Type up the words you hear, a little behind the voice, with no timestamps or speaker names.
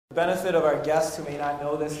For the benefit of our guests who may not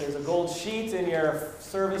know this, there's a gold sheet in your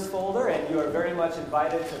service folder, and you are very much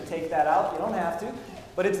invited to take that out. You don't have to,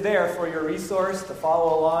 but it's there for your resource to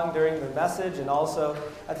follow along during the message and also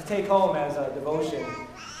to take home as a devotion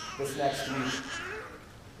this next week.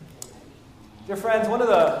 Dear friends, one of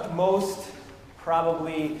the most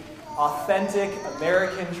probably authentic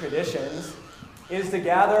American traditions is to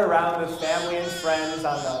gather around with family and friends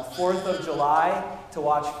on the 4th of July to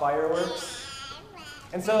watch fireworks.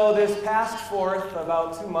 And so this past 4th,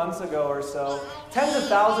 about 2 months ago or so, tens of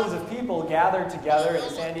thousands of people gathered together in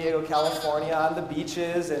San Diego, California, on the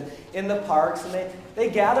beaches and in the parks, and they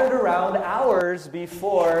gathered around hours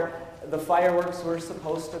before the fireworks were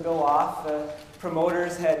supposed to go off. The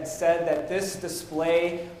promoters had said that this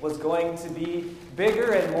display was going to be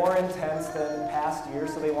bigger and more intense than past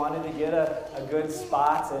years, so they wanted to get a good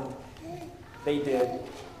spot, and they did.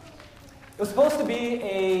 It was supposed to be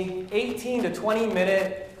a 18 to 20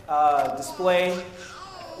 minute display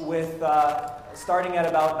with starting at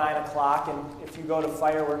about 9 o'clock. And if you go to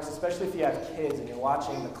fireworks, especially if you have kids and you're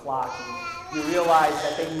watching the clock, you realize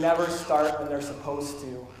that they never start when they're supposed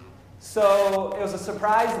to. So it was a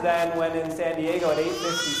surprise then when in San Diego at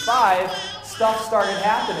 8:55, stuff started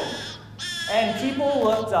happening. And people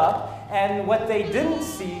looked up, and what they didn't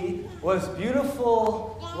see was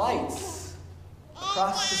beautiful lights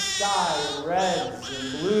across the sky in reds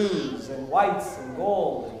and blues and whites and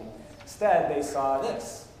gold. And instead, they saw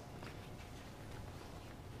this.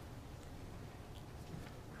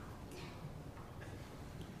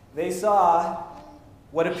 They saw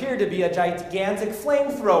what appeared to be a gigantic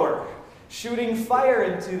flamethrower shooting fire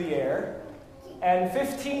into the air. And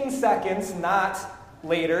 15 seconds, not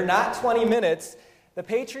later, not 20 minutes, the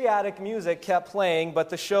patriotic music kept playing, but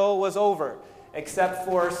the show was over, except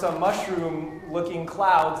for some mushroom-looking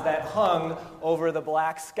clouds that hung over the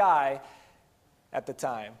black sky at the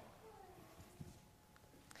time.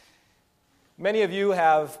 Many of you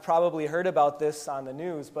have probably heard about this on the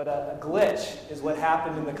news, but a glitch is what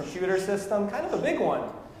happened in the computer system, kind of a big one,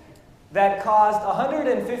 that caused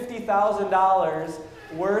 $150,000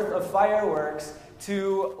 worth of fireworks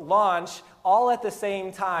to launch all at the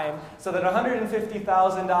same time, so that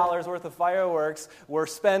 $150,000 worth of fireworks were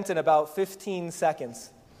spent in about 15 seconds.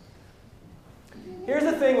 Here's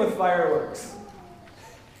the thing with fireworks.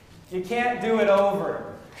 You can't do it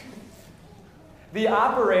over. The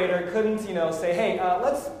operator couldn't, say, hey,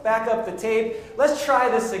 let's back up the tape. Let's try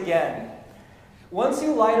this again. Once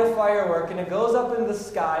you light a firework and it goes up in the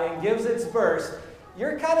sky and gives its burst,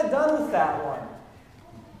 you're kind of done with that one.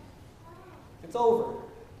 It's over.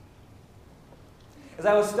 As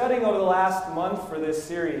I was studying over the last month for this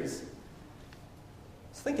series, I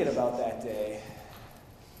was thinking about that day.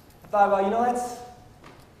 I thought about, that's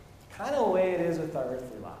kind of the way it is with our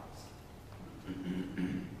earthly lives.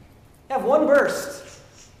 You have one burst,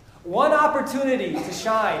 one opportunity to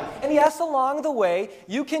shine. And yes, along the way,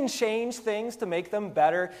 you can change things to make them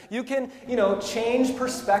better. You can, change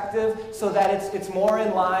perspective so that it's more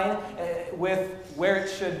in line with where it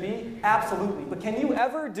should be. Absolutely. But can you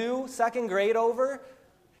ever do second grade over?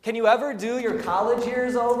 Can you ever do your college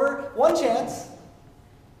years over? One chance.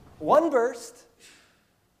 One burst.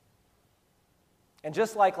 And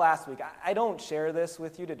just like last week, I don't share this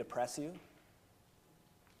with you to depress you.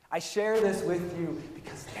 I share this with you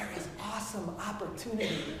because there is awesome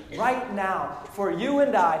opportunity right now for you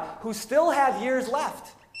and I, who still have years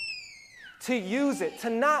left, to use it, to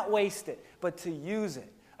not waste it, but to use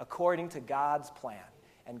it according to God's plan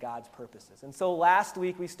and God's purposes. And so last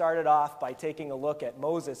week we started off by taking a look at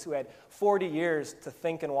Moses, who had 40 years to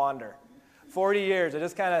think and wander. 40 years to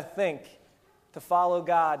just kind of think, to follow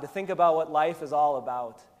God, to think about what life is all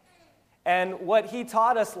about. And what he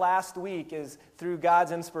taught us last week is, through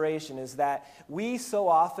God's inspiration, is that we so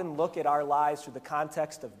often look at our lives through the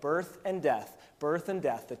context of birth and death,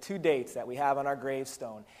 the two dates that we have on our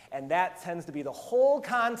gravestone. And that tends to be the whole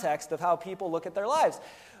context of how people look at their lives.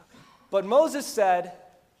 But Moses said,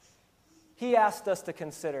 he asked us to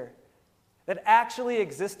consider that actually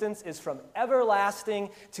existence is from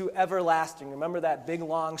everlasting to everlasting. Remember that big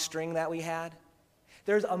long string that we had?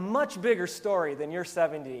 There's a much bigger story than your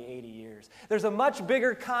 70, 80 years. There's a much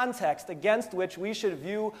bigger context against which we should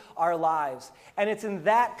view our lives. And it's in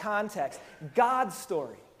that context, God's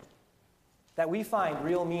story, that we find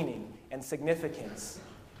real meaning and significance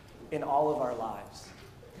in all of our lives.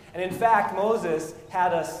 And in fact, Moses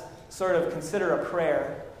had us sort of consider a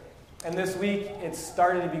prayer. And this week, it's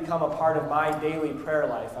started to become a part of my daily prayer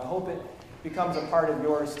life. I hope it becomes a part of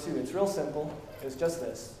yours too. It's real simple. It's just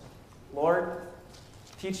this. Lord,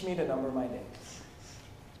 teach me to number my days.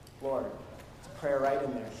 Lord, it's a prayer right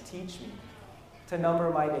in there. Teach me to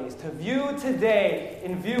number my days, to view today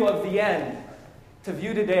in view of the end, to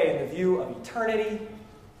view today in the view of eternity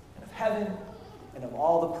and of heaven and of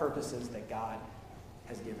all the purposes that God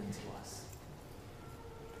has given to us.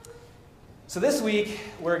 So this week,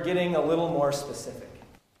 we're getting a little more specific.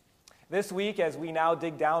 This week, as we now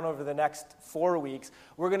dig down over the next 4 weeks,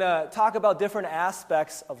 we're going to talk about different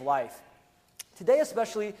aspects of life. Today,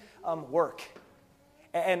 especially work.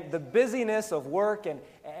 And the busyness of work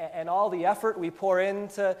and all the effort we pour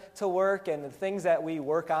into work and the things that we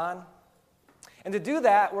work on. And to do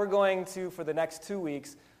that, we're going to, for the next 2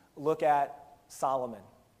 weeks, look at Solomon.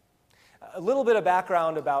 A little bit of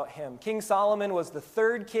background about him. King Solomon was the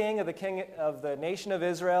third king of the nation of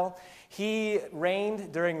Israel. He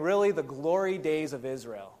reigned during really the glory days of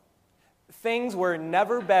Israel. Things were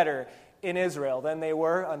never better in Israel than they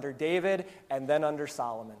were under David and then under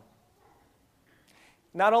Solomon.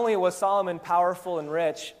 Not only was Solomon powerful and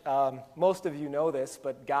rich, most of you know this,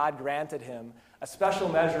 but God granted him a special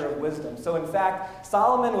measure of wisdom. So in fact,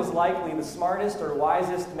 Solomon was likely the smartest or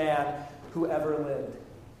wisest man who ever lived.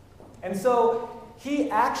 And so he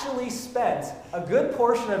actually spent a good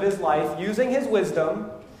portion of his life using his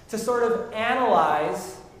wisdom to sort of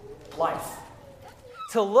analyze life.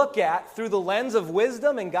 To look at, through the lens of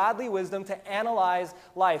wisdom and godly wisdom, to analyze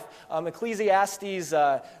life. Ecclesiastes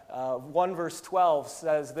 1 verse 12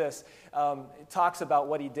 says this. It talks about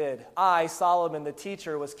what he did. I, Solomon, the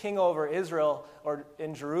teacher, was king over Israel, or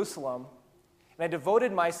in Jerusalem, and I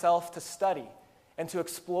devoted myself to study and to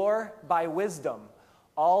explore by wisdom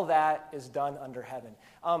all that is done under heaven.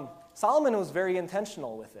 Solomon was very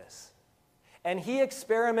intentional with this. And he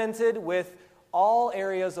experimented with all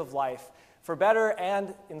areas of life, for better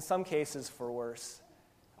and, in some cases, for worse.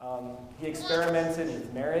 He experimented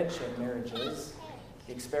with marriage and marriages.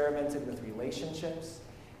 He experimented with relationships.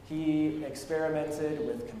 He experimented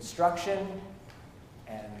with construction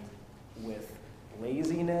and with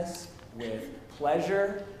laziness, with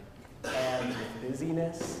pleasure and with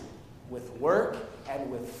busyness, with work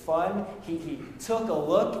and with fun. He took a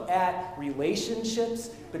look at relationships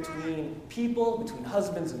between people, between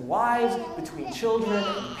husbands and wives, between children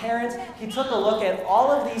and parents. He took a look at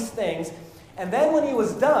all of these things. And then when he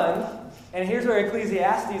was done, and here's where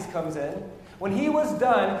Ecclesiastes comes in, when he was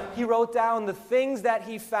done, he wrote down the things that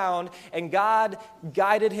he found, and God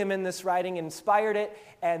guided him in this writing, inspired it,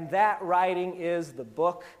 and that writing is the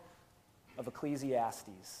book of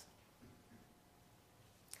Ecclesiastes.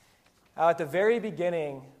 Now, at the very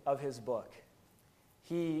beginning of his book,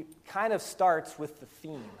 he kind of starts with the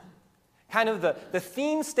theme. Kind of the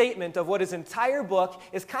theme statement of what his entire book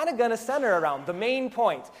is kind of going to center around, the main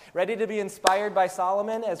point. Ready to be inspired by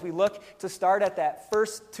Solomon as we look to start at that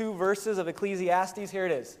first 2 verses of Ecclesiastes? Here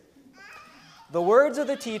it is. The words of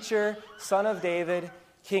the teacher, son of David,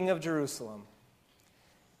 king of Jerusalem.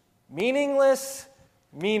 Meaningless,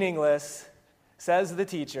 meaningless, says the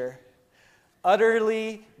teacher.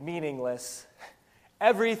 Utterly meaningless.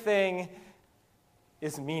 Everything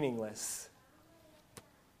is meaningless.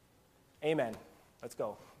 Amen. Let's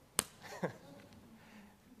go.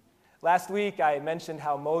 Last week, I mentioned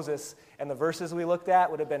how Moses and the verses we looked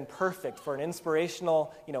at would have been perfect for an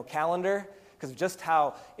inspirational, calendar, because of just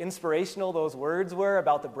how inspirational those words were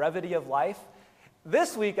about the brevity of life.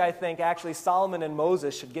 This week, I think, actually, Solomon and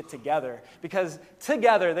Moses should get together, because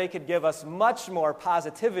together they could give us much more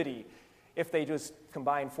positivity if they just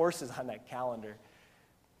combine forces on that calendar.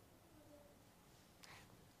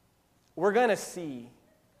 We're going to see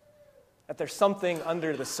that there's something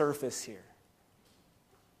under the surface here.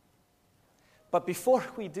 But before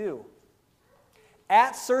we do,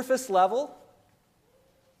 at surface level,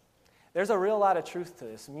 there's a real lot of truth to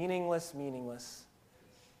this. Meaningless, meaningless.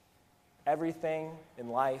 Everything in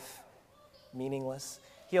life, meaningless.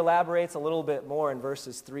 He elaborates a little bit more in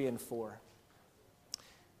verses 3 and 4.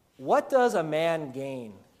 What does a man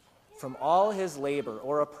gain from all his labor,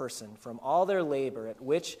 or a person, from all their labor at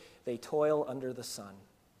which they toil under the sun?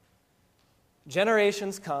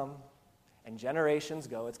 Generations come and generations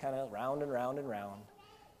go. It's kind of round and round and round.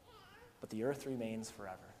 But the earth remains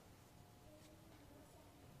forever.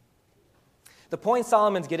 The point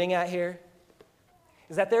Solomon's getting at here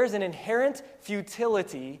is that there's an inherent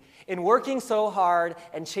futility in working so hard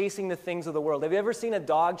and chasing the things of the world. Have you ever seen a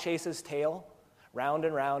dog chase his tail? Round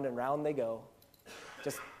and round and round they go.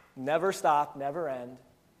 Just never stop, never end.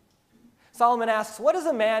 Solomon asks, what does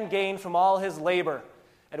a man gain from all his labor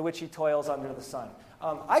at which he toils under the sun?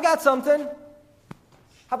 I got something.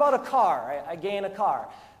 How about a car? I gain a car.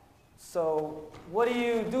 So what do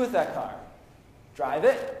you do with that car? Drive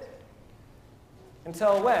it.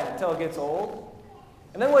 Until when? Until it gets old.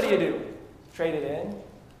 And then what do? Trade it in.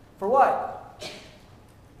 For what?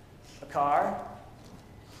 A car.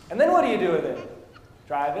 And then what do you do with it?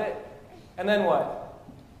 Drive it. And then what?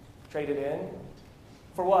 Trade it in.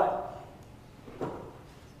 For what?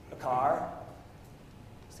 A car.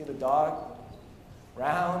 See the dog?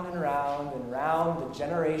 Round and round and round the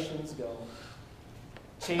generations go,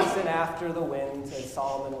 chasing after the wind, as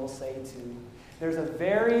Solomon will say too. There's a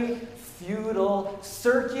very futile,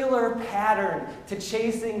 circular pattern to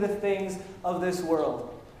chasing the things of this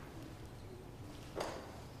world.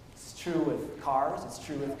 It's true with cars, it's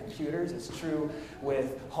true with computers, it's true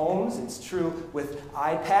with homes, it's true with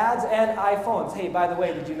iPads and iPhones. Hey, by the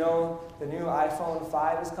way, did you know the new iPhone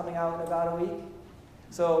 5 is coming out in about a week?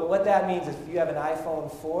 So what that means is if you have an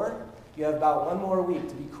iPhone 4, you have about one more week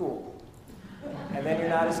to be cool. And then you're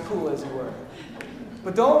not as cool as you were.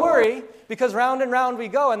 But don't worry, because round and round we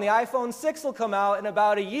go, and the iPhone 6 will come out in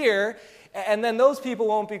about a year, and then those people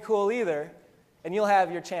won't be cool either, and you'll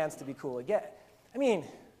have your chance to be cool again. I mean,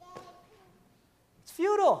 it's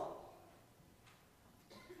futile.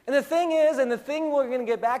 And the thing is, and the thing we're going to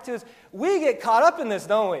get back to is, we get caught up in this,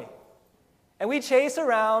 don't we? And we chase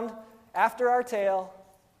around after our tail,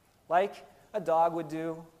 like a dog would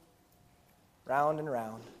do, round and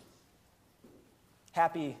round.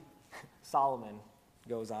 Happy Solomon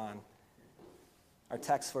goes on. Our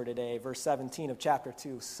text for today, verse 17 of chapter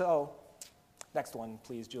 2. So, next one,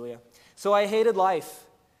 please, Julia. So I hated life,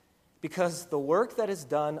 because the work that is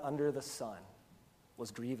done under the sun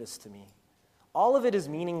was grievous to me. All of it is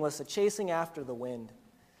meaningless, a chasing after the wind.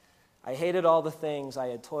 I hated all the things I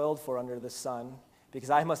had toiled for under the sun, because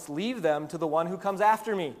I must leave them to the one who comes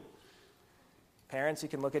after me. Parents, you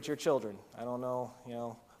can look at your children. I don't know,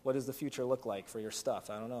 what does the future look like for your stuff?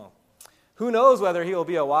 I don't know. Who knows whether he will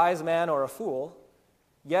be a wise man or a fool?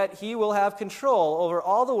 Yet he will have control over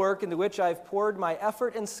all the work into which I've poured my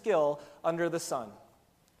effort and skill under the sun.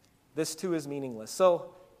 This too is meaningless.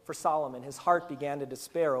 So, for Solomon, his heart began to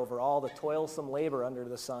despair over all the toilsome labor under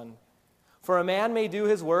the sun. For a man may do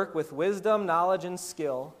his work with wisdom, knowledge, and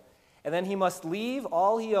skill, and then he must leave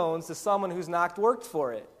all he owns to someone who's not worked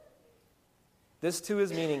for it. This too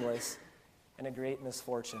is meaningless and a great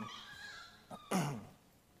misfortune.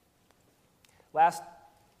 Last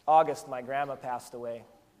August, my grandma passed away.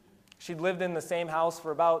 She'd lived in the same house for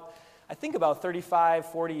about 35,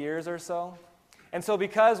 40 years or so. And so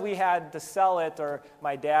because we had to sell it, or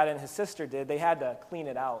my dad and his sister did, they had to clean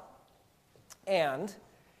it out. And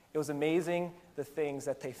it was amazing the things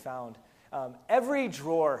that they found. Every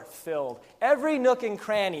drawer filled, every nook and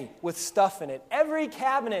cranny with stuff in it, every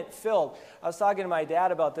cabinet filled. I was talking to my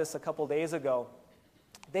dad about this a couple days ago.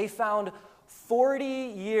 They found 40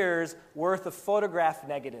 years worth of photograph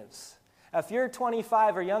negatives. Now, if you're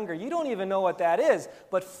 25 or younger, you don't even know what that is,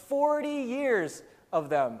 but 40 years of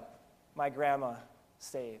them my grandma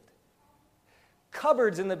saved.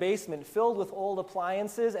 Cupboards in the basement filled with old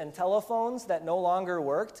appliances and telephones that no longer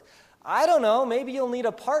worked. I don't know, maybe you'll need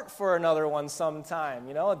a part for another one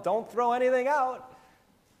sometime, don't throw anything out.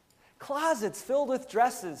 Closets filled with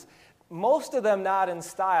dresses, most of them not in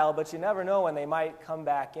style, but you never know when they might come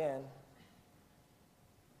back in.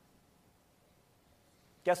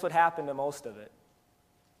 Guess what happened to most of it?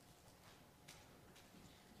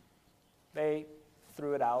 They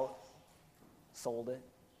threw it out, sold it.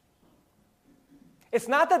 It's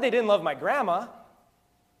not that they didn't love my grandma.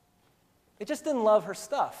 They just didn't love her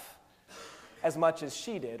stuff as much as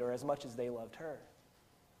she did, or as much as they loved her.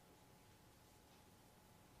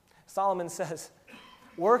 Solomon says,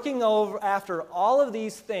 working after all of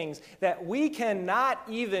these things that we cannot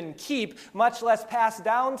even keep, much less pass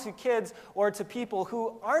down to kids or to people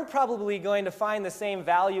who aren't probably going to find the same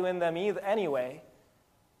value in them anyway.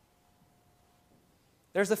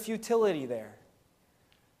 There's a futility there.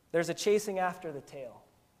 There's a chasing after the tail.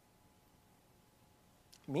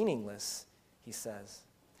 Meaningless, he says.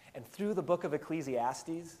 And through the book of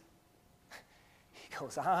Ecclesiastes, he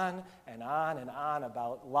goes on and on and on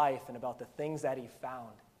about life and about the things that he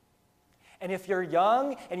found. And if you're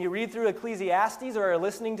young and you read through Ecclesiastes or are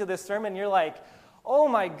listening to this sermon, you're like, oh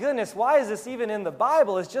my goodness, why is this even in the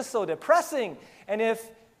Bible? It's just so depressing. And if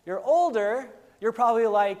you're older, you're probably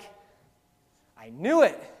like, I knew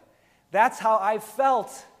it. That's how I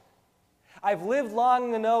felt. I've lived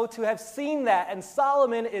long enough to have seen that, and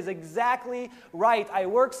Solomon is exactly right. I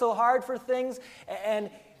work so hard for things, and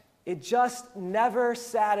it just never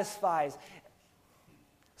satisfies.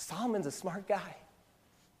 Solomon's a smart guy.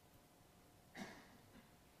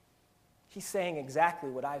 He's saying exactly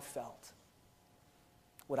what I've felt,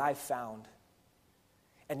 what I've found.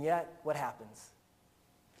 And yet, what happens?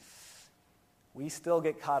 We still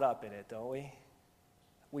get caught up in it, don't we?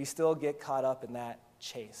 We still get caught up in that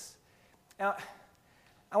chase. Now,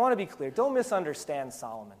 I want to be clear. Don't misunderstand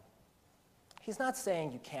Solomon. He's not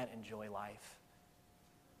saying you can't enjoy life.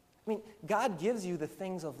 I mean, God gives you the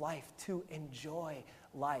things of life to enjoy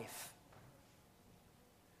life.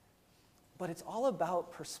 But it's all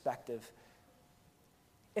about perspective.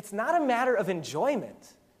 It's not a matter of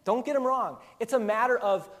enjoyment. Don't get him wrong. It's a matter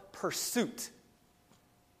of pursuit.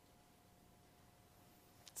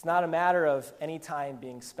 It's not a matter of any time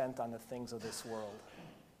being spent on the things of this world.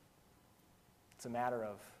 It's a matter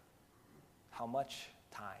of how much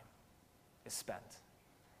time is spent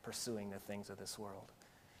pursuing the things of this world.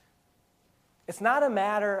 It's not a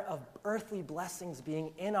matter of earthly blessings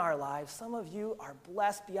being in our lives. Some of you are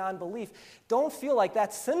blessed beyond belief. Don't feel like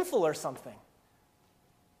that's sinful or something.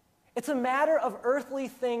 It's a matter of earthly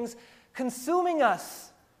things consuming us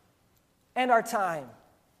and our time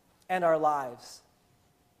and our lives.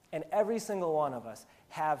 And every single one of us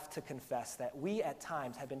have to confess that we at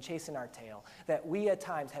times have been chasing our tail, that we at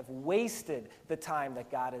times have wasted the time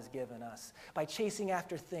that God has given us by chasing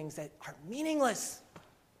after things that are meaningless,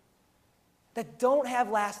 that don't have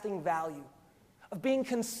lasting value, of being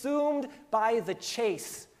consumed by the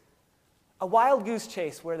chase, a wild goose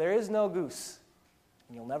chase where there is no goose,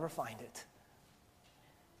 and you'll never find it.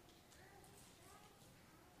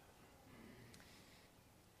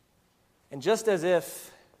 And just as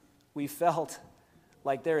if we felt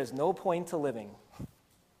like there is no point to living,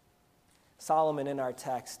 Solomon in our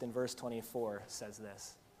text in verse 24 says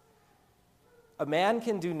this: "A man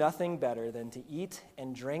can do nothing better than to eat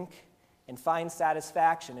and drink and find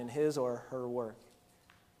satisfaction in his or her work.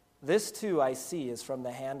 This too I see is from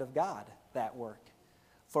the hand of God, that work.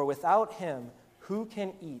 For without him, who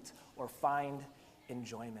can eat or find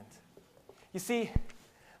enjoyment?" You see,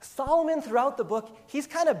 Solomon throughout the book, he's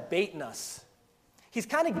kind of baiting us. He's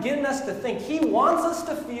kind of getting us to think. He wants us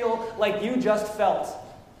to feel like you just felt.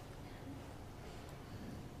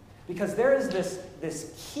 Because there is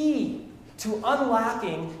this key to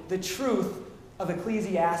unlocking the truth of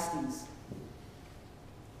Ecclesiastes.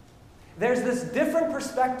 There's this different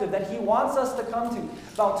perspective that he wants us to come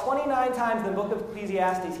to. About 29 times in the book of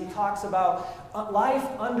Ecclesiastes, he talks about life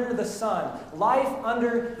under the sun. Life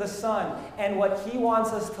under the sun. And what he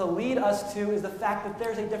wants us to lead us to is the fact that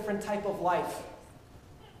there's a different type of life.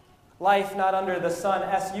 Life not under the sun,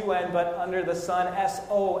 S-U-N, but under the sun,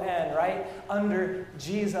 S-O-N, right? Under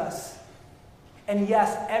Jesus. And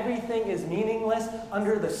yes, everything is meaningless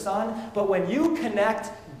under the sun, but when you connect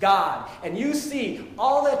God and you see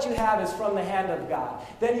all that you have is from the hand of God,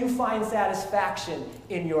 then you find satisfaction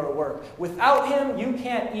in your work. Without him, you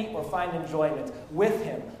can't eat or find enjoyment. With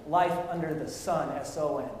him, life under the sun,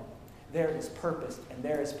 S-O-N, there is purpose and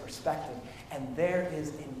there is perspective and there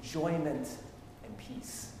is enjoyment and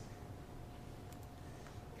peace.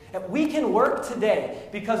 That we can work today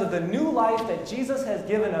because of the new life that Jesus has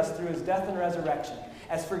given us through his death and resurrection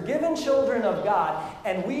as forgiven children of God,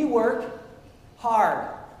 and we work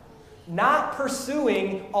hard, not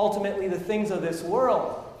pursuing ultimately the things of this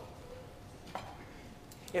world.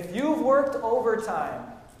 If you've worked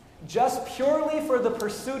overtime just purely for the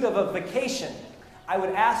pursuit of a vacation, I would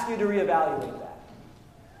ask you to reevaluate that.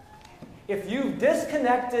 If you've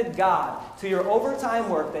disconnected God to your overtime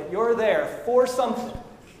work, that you're there for something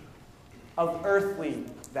of earthly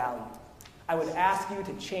value, I would ask you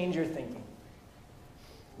to change your thinking.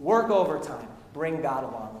 Work overtime. Bring God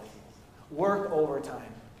along with you. Work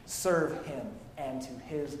overtime. Serve him and to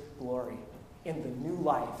his glory in the new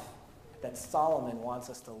life that Solomon wants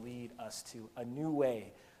us to lead us to, a new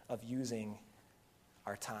way of using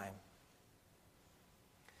our time.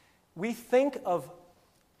 We think of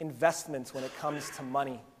investments when it comes to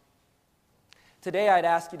money. Today, I'd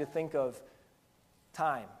ask you to think of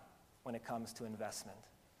time when it comes to investment.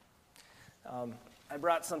 I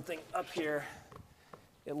brought something up here.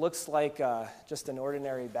 It looks like just an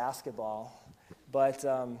ordinary basketball, but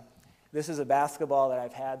this is a basketball that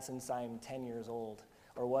I've had since I'm 10 years old,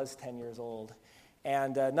 or was 10 years old.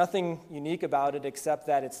 And nothing unique about it except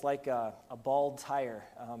that it's like a bald tire.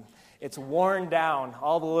 It's worn down.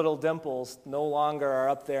 All the little dimples no longer are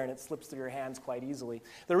up there, and it slips through your hands quite easily.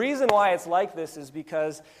 The reason why it's like this is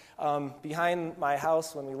because behind my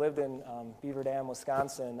house, when we lived in Beaver Dam,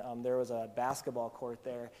 Wisconsin, there was a basketball court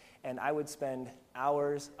there, and I would spend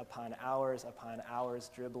hours upon hours upon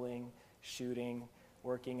hours dribbling, shooting,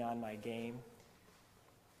 working on my game.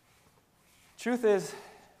 Truth is,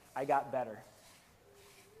 I got better.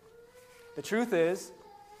 The truth is,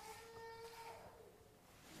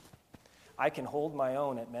 I can hold my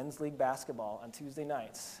own at men's league basketball on Tuesday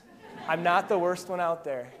nights. I'm not the worst one out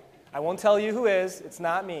there. I won't tell you who is. It's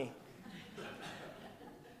not me.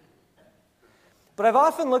 But I've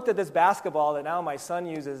often looked at this basketball that now my son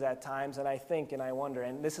uses at times, and I think and I wonder,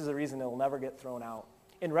 and this is a reason it will never get thrown out.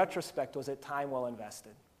 In retrospect, was it time well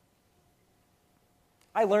invested?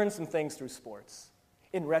 I learned some things through sports.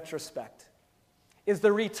 In retrospect, is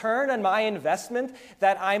the return on my investment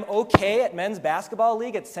that I'm okay at men's basketball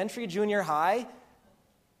league at Century Junior High?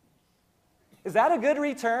 Is that a good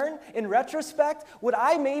return? In retrospect, would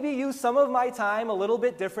I maybe use some of my time a little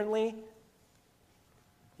bit differently?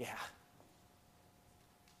 Yeah.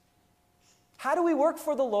 How do we work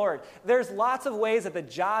for the Lord? There's lots of ways at the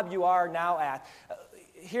job you are now at.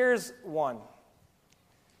 Here's one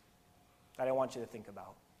that I want you to think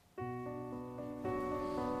about.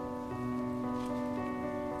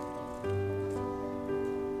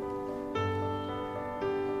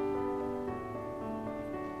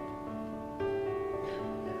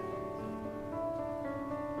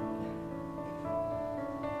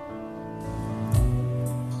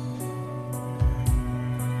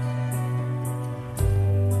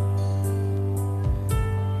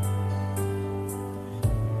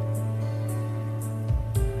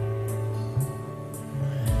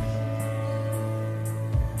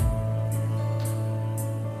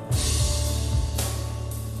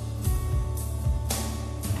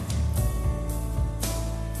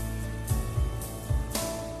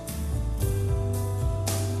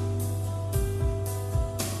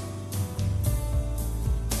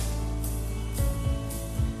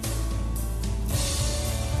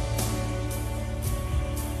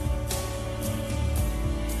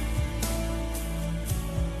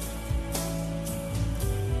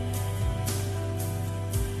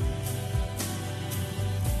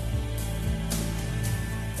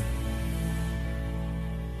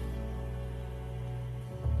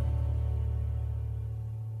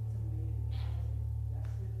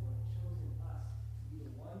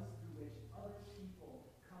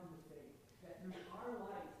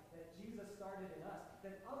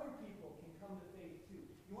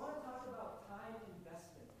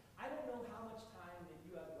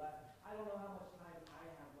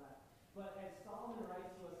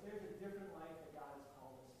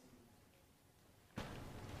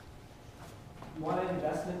 You want an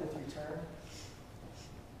investment with return?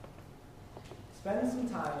 Spend some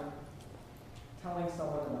time telling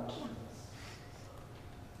someone about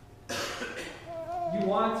Jesus. You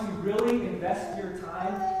want to really invest your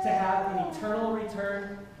time to have an eternal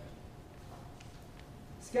return?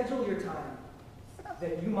 Schedule your time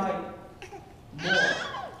that you might more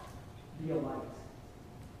be a light.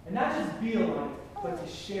 And not just be a light, but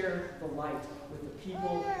to share the light with the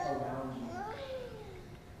people around you.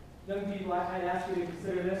 Young people, I'd ask you to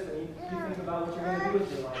consider this when you think about what you're going to do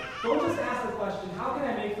with your life. Don't just ask the question, how can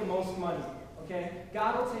I make the most money? Okay?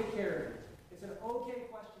 God will take care of it. It's an okay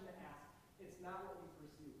question to ask. It's not what we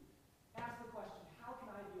pursue. Ask the question, how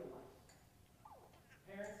can I be a light?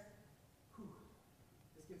 Parents,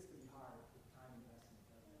 this gets to be hard with time investment,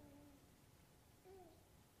 doesn't it?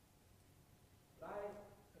 But I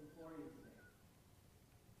implore you today,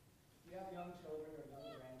 if you have young children or young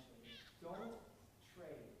grandchildren, don't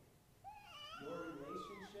trade your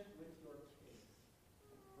relationship with your kids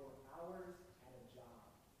for hours at a job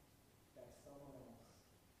that someone else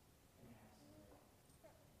can have somewhere else.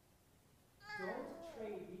 Don't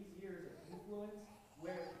trade these years of influence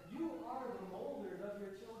where you are the molders of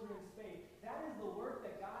your children's faith. That is the work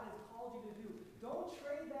that God has called you to do. Don't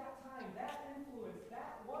trade that time, that influence,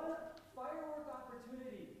 that one firework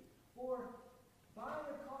opportunity for buying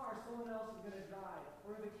a car someone else is going to drive,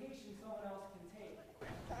 or a vacation someone else can take,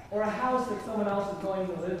 or a house that someone else is going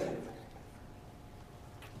to live in.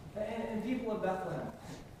 And people of Bethlehem,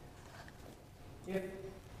 if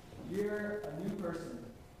you're a new person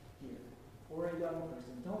here, or a young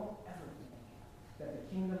person, don't ever think that the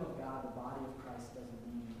kingdom of God, the body of Christ, doesn't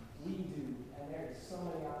need you. We do, and there are so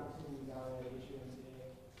many opportunities out there that you're in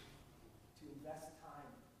today to invest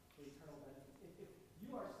time for eternal benefits. If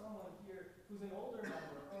you are someone here who's an older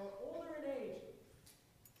member, or older in age,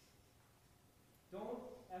 don't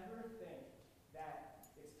ever think that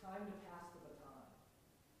it's time to pass the baton.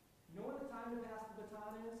 You know when the time to pass the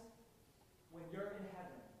baton is? When you're in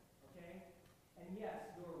heaven, okay? And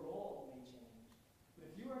yes, your role may change.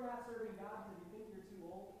 But if you are not serving God because you think you're too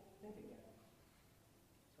old, think again.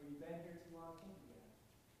 Or you've been here too long, think again.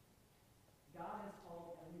 God has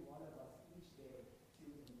called every one of us each day to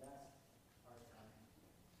invest our time.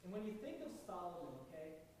 And when you think of Solomon,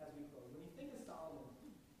 okay, as we close, when you think of Solomon,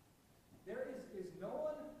 there is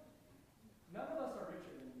none of us are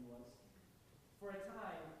richer than he was. For a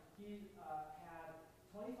time, he had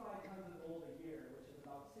 25 tons of gold a year, which is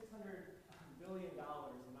about $600 billion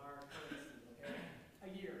in our currency, okay? A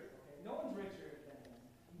year, okay? No one's richer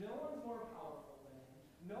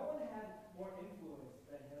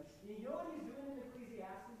And you know what he's doing in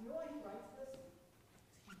Ecclesiastes? You know why he writes this?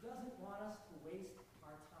 He doesn't want us to waste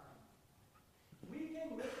our time. We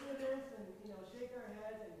can listen to this and shake our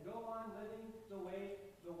heads and go on living the way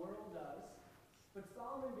the world does. But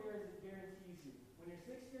Solomon guarantees you, when you're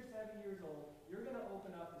 60 or 70 years old, you're going to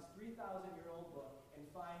open up this 3,000-year-old book and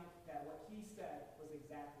find that what he said was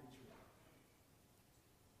exactly true.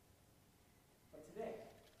 But today,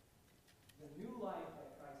 the new life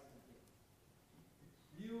that Christ has given,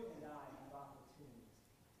 you and I have opportunities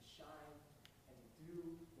to shine and to do